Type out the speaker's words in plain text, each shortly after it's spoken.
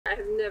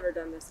never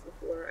done this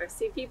before. I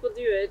see people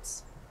do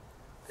it.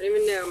 I don't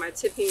even know. Am I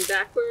tipping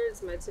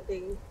backwards? Am I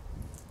tipping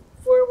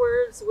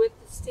forwards with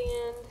the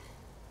stand?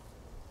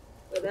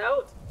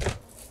 Without?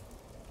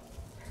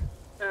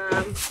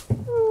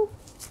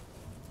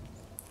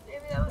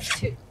 Maybe that was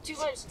too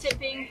much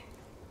tipping.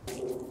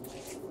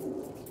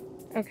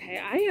 Okay,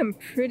 I am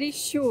pretty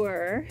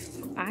sure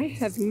I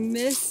have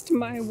missed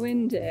my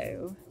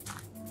window.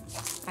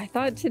 I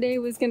thought today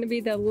was going to be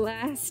the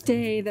last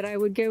day that I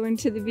would go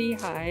into the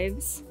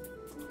beehives.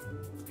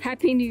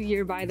 Happy New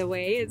Year, by the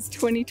way. It's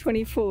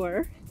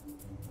 2024.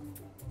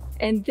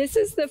 And this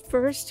is the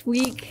first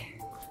week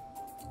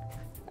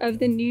of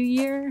the new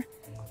year.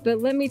 But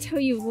let me tell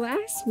you,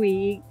 last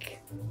week,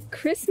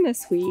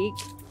 Christmas week,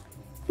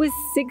 was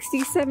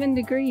 67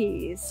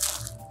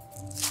 degrees.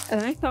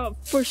 And I thought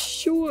for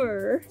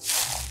sure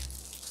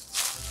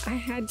I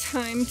had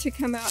time to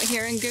come out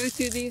here and go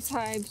through these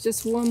hives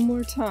just one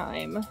more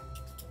time.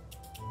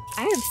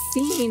 I have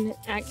seen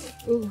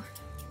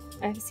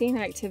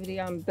activity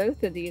on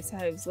both of these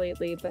hives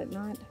lately, but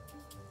not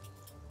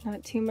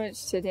too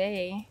much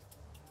today.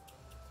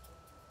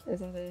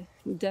 Is that a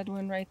dead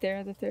one right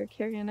there that they're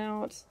carrying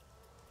out?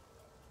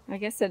 I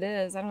guess it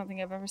is. I don't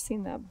think I've ever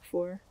seen that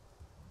before.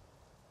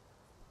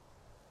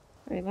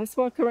 All right, let's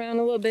walk around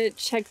a little bit,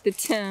 check the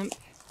temp,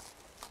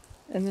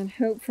 and then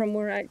hope for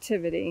more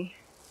activity.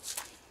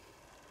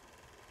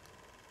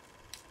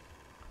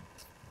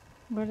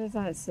 What does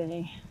that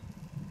say?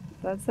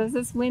 That says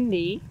it's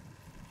windy.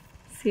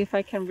 See if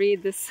I can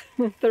read this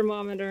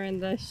thermometer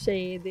in the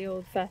shade the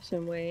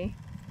old-fashioned way.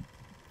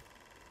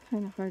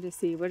 Kind of hard to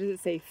see. What does it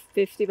say?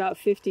 50, about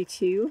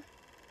 52?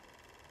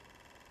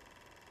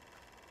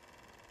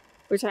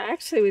 Which I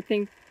actually would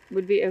think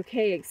would be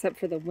okay except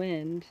for the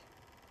wind.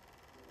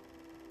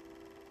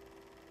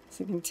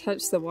 So I can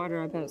touch the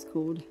water. I bet it's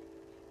cold.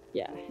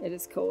 Yeah, it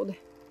is cold.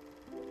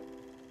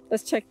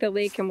 Let's check the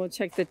lake and we'll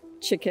check the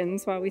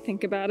chickens while we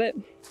think about it.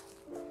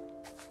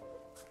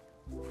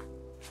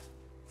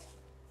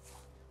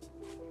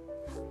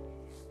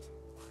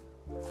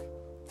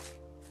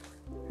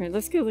 All right,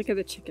 let's go look at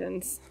the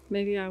chickens.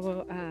 Maybe I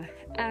will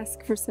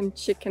ask for some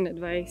chicken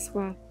advice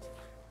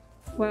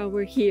while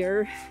we're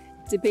here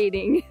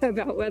debating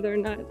about whether or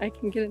not I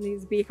can get in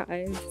these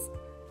beehives.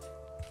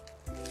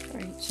 All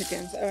right,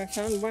 chickens. Oh, I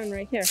found one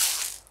right here.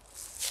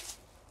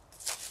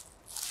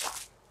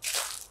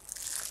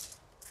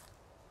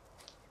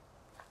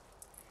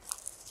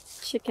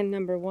 Chicken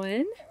number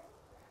 1.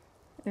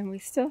 And we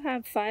still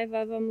have 5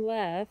 of them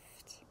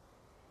left.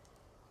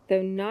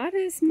 Though not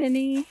as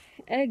many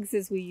eggs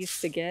as we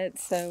used to get,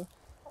 so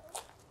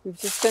we've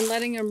just been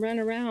letting them run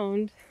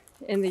around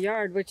in the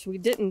yard, which we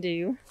didn't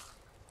do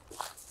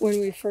when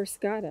we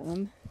first got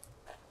them.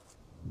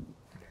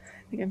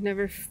 I think I've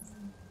never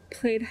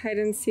played hide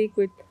and seek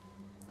with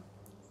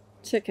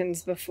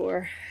chickens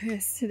before.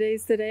 Yes,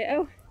 today's the day.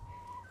 Oh,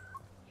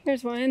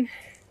 here's one.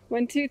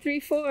 1, 2, 3,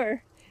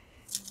 4.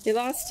 You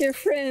lost your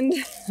friend.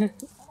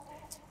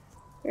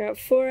 We got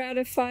 4 out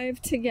of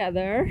 5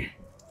 together.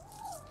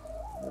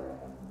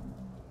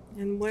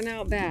 And 1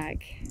 out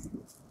back.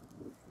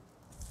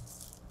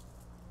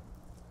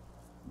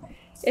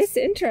 It's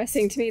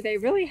interesting to me. They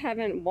really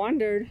haven't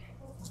wandered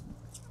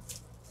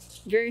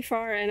very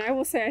far. And I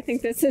will say, I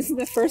think this is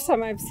the first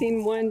time I've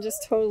seen one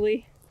just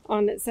totally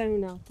on its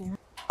own out there.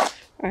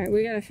 All right,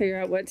 we got to figure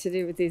out what to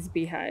do with these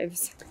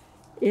beehives.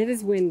 It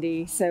is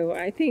windy, so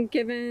I think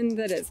given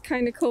that it's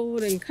kind of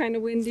cold and kind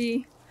of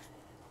windy,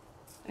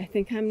 I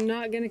think I'm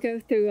not going to go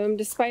through them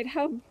despite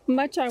how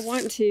much I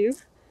want to.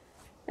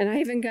 And I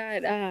even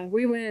got,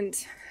 we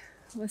went,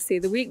 let's see,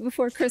 the week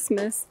before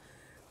Christmas.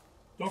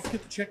 Don't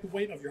forget to check the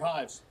weight of your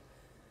hives.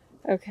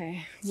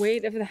 Okay,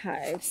 weight of the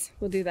hives.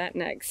 We'll do that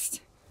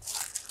next.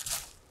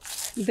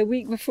 The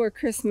week before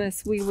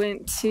Christmas, we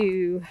went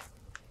to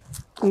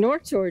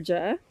North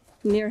Georgia,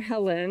 near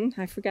Helen.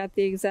 I forgot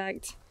the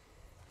exact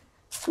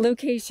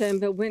location,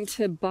 but went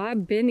to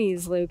Bob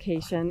Benny's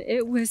location.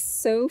 It was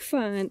so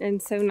fun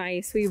and so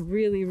nice. We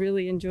really,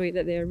 really enjoyed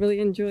it there. Really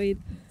enjoyed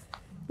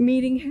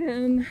meeting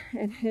him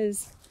and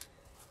his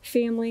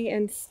family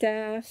and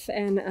staff.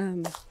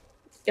 And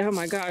oh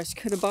my gosh,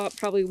 could have bought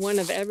probably one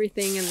of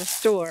everything in the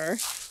store.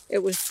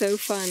 It was so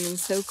fun and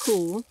so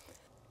cool.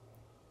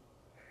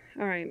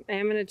 All right, I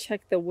am going to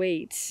check the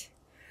weight.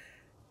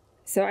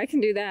 So I can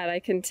do that. I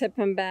can tip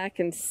him back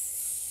and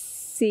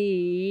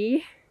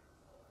see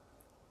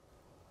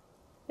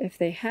if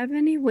they have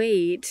any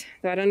weight.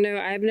 Though I don't know,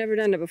 I've never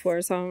done it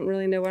before, so I don't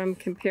really know what I'm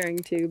comparing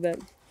to, but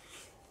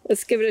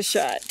let's give it a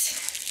shot.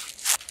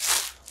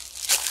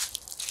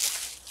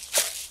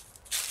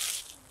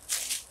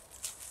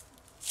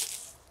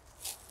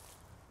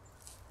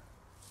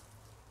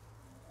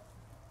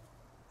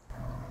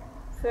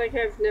 I feel like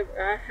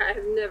I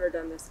have never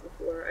done this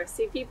before. I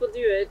see people do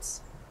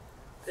it.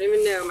 I don't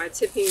even know. Am I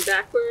tipping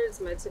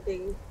backwards? Am I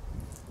tipping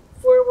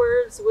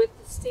forwards with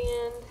the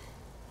stand?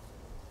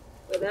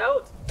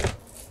 Without?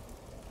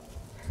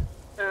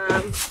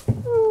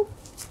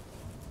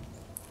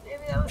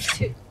 Maybe that was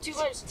too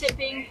much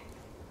tipping.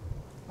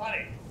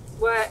 Honey.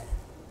 What?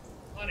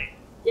 Honey.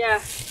 Yeah.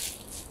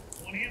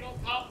 One hand on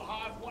top of the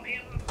hive, one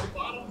hand on the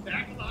bottom,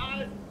 back of the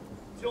hive,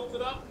 tilt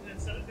it up, and then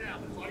set it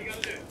down. That's all you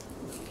gotta do.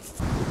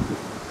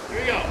 There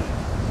you go.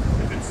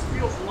 If it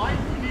feels light,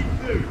 you need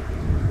food.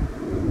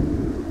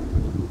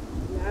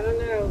 I don't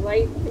know,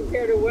 light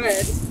compared to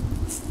what?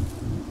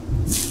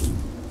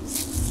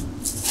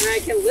 And I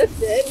can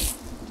lift it.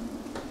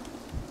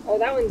 Oh,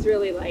 that one's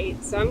really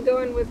light. So I'm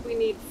going with we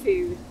need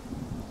food.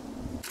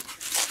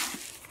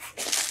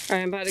 All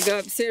right, I'm about to go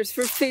upstairs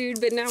for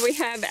food, but now we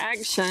have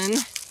action.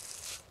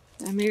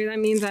 And maybe that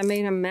means I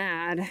made him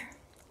mad.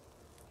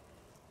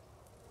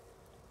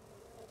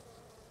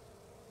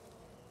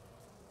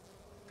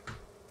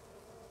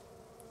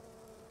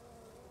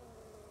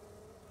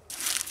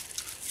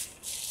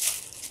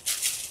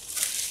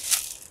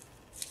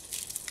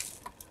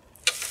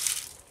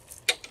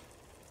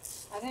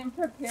 I didn't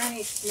prepare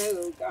any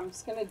smoke. I'm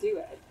just gonna do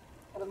it.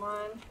 Put them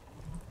on.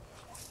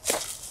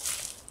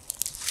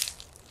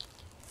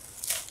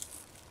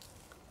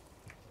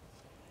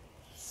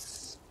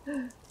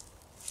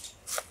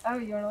 Oh,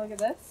 you wanna look at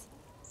this?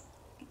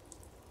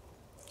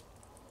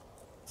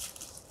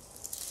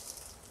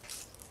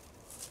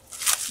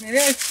 Maybe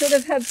I should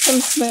have had some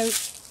smoke.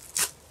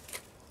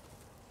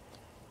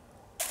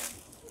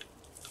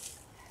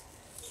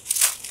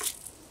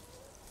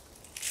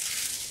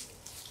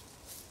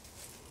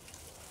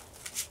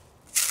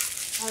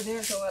 Oh,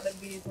 there's a lot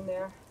of bees in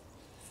there.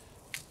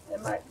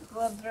 And my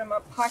gloves are in my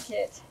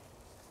pocket.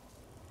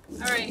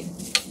 Alright,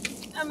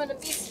 I'm gonna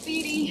be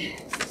speedy.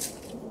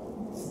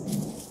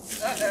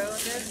 Uh-oh,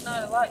 there's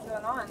not a lot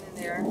going on in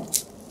there.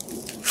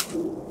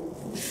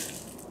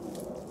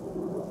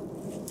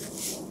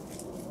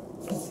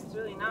 It's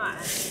really not.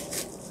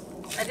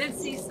 I did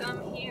see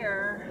some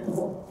here.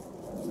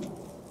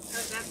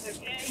 But that's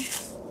okay.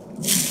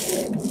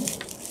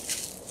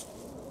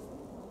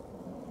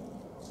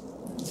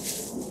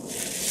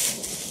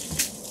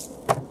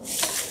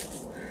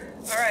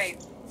 Alright,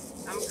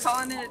 I'm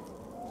calling it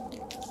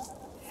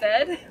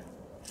fed,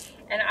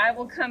 and I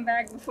will come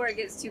back before it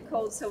gets too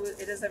cold so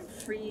it doesn't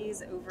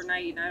freeze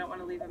overnight, and I don't want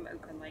to leave them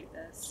open like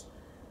this.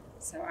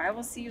 So I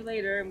will see you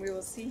later, and we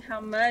will see how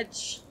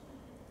much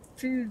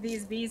food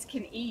these bees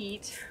can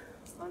eat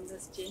on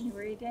this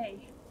January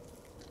day.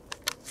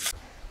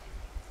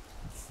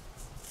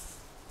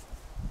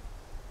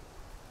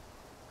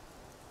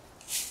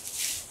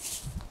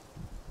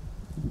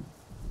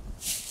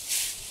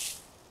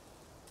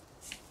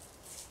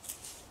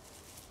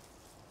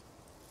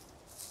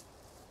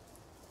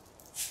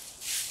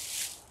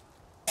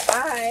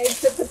 I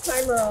put the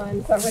timer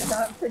on so I would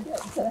not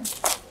forget to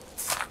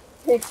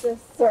take this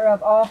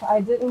syrup off.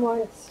 I didn't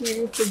want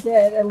to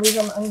forget and leave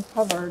them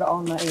uncovered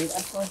all night.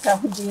 I feel like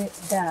that would be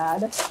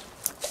bad.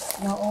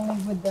 Not only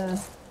would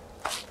the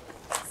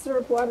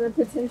syrup water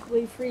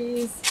potentially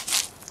freeze,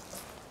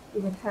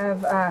 we would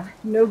have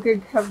no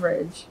good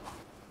coverage.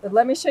 But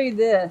let me show you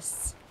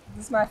this.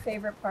 This is my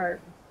favorite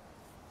part.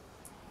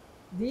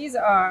 These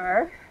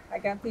are, I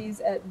got these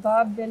at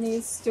Bob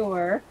Benny's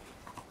store.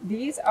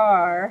 These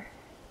are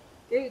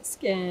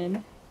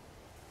goatskin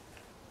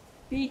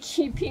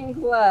beekeeping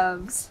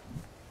gloves,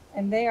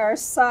 and they are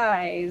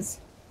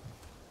size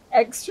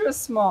extra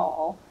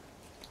small.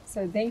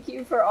 So thank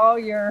you for all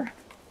your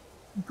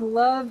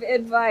glove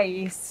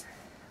advice.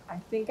 I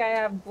think I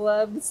have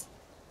gloves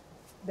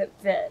that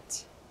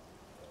fit.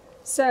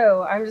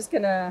 So I'm just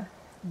gonna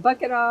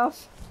bucket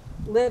off,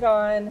 lid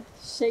on,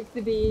 shake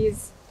the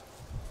bees,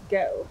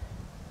 go.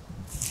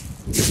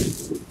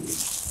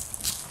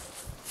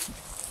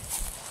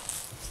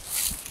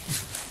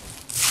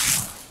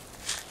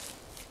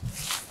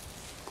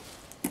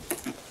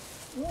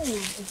 Ooh,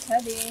 it's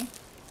heavy.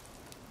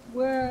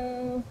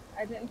 Whoa,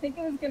 I didn't think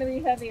it was going to be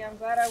heavy. I'm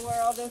glad I wore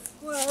all those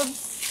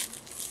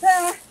gloves.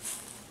 Ah.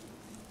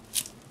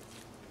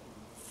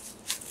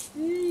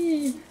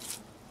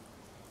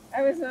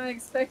 I was not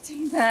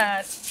expecting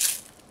that.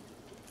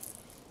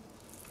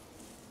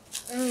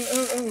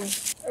 Oh.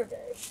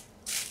 Okay.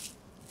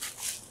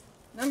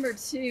 Number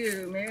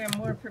 2, maybe I'm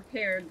more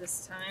prepared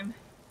this time.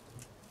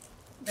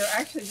 Though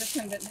actually this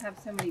one didn't have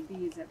so many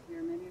bees up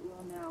here. Maybe it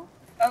will now.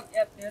 Oh,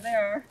 yep, there they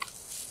are.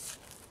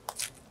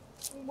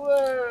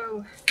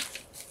 Whoa.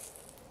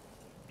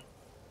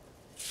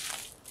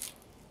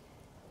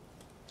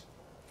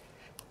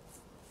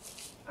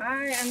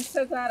 I am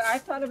so glad I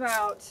thought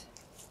about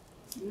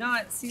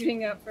not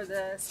suiting up for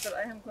this, but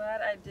I am glad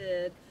I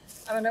did.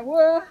 I'm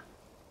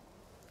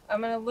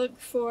gonna look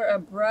for a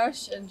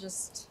brush and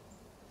just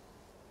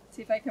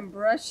see if I can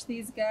brush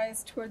these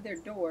guys toward their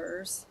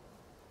doors.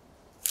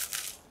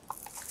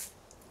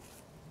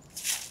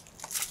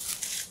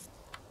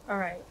 All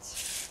right.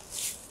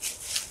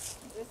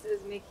 This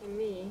is making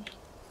me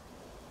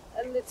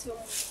a little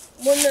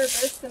more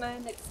nervous than I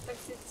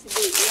expected to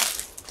be.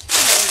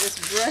 I'll just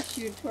brush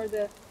you toward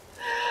the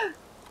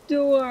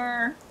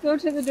door. Go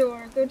to the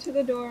door, go to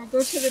the door,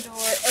 go to the door.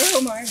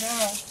 Oh my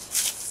gosh.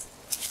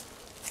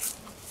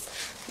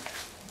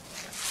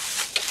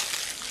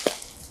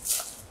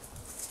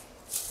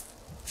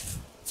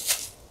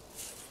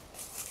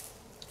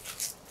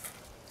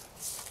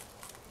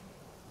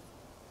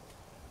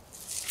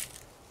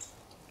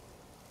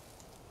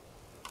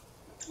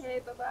 Okay,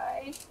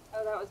 bye-bye.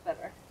 Oh, that was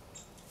better.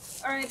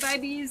 All right, bye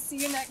bees. See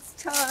you next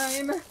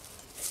time.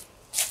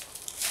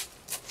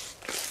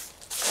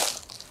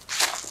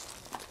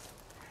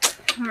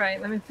 All right,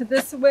 let me put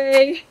this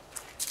away.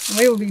 And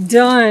we will be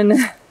done.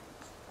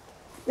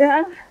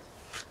 Yeah.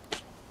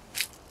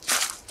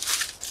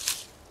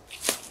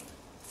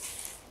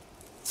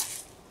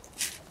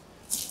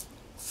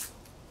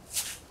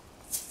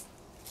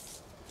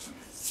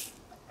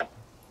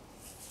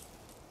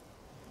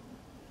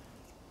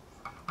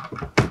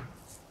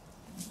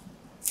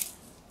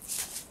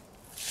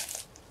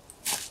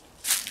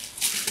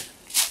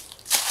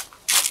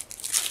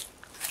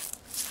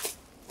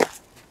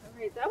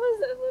 That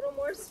was a little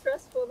more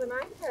stressful than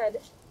I had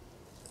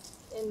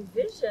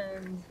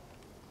envisioned.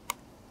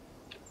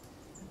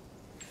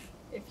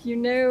 If you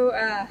know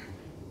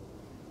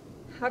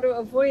how to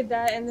avoid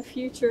that in the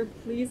future,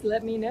 please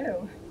let me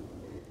know.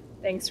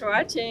 Thanks for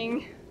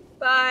watching.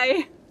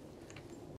 Bye.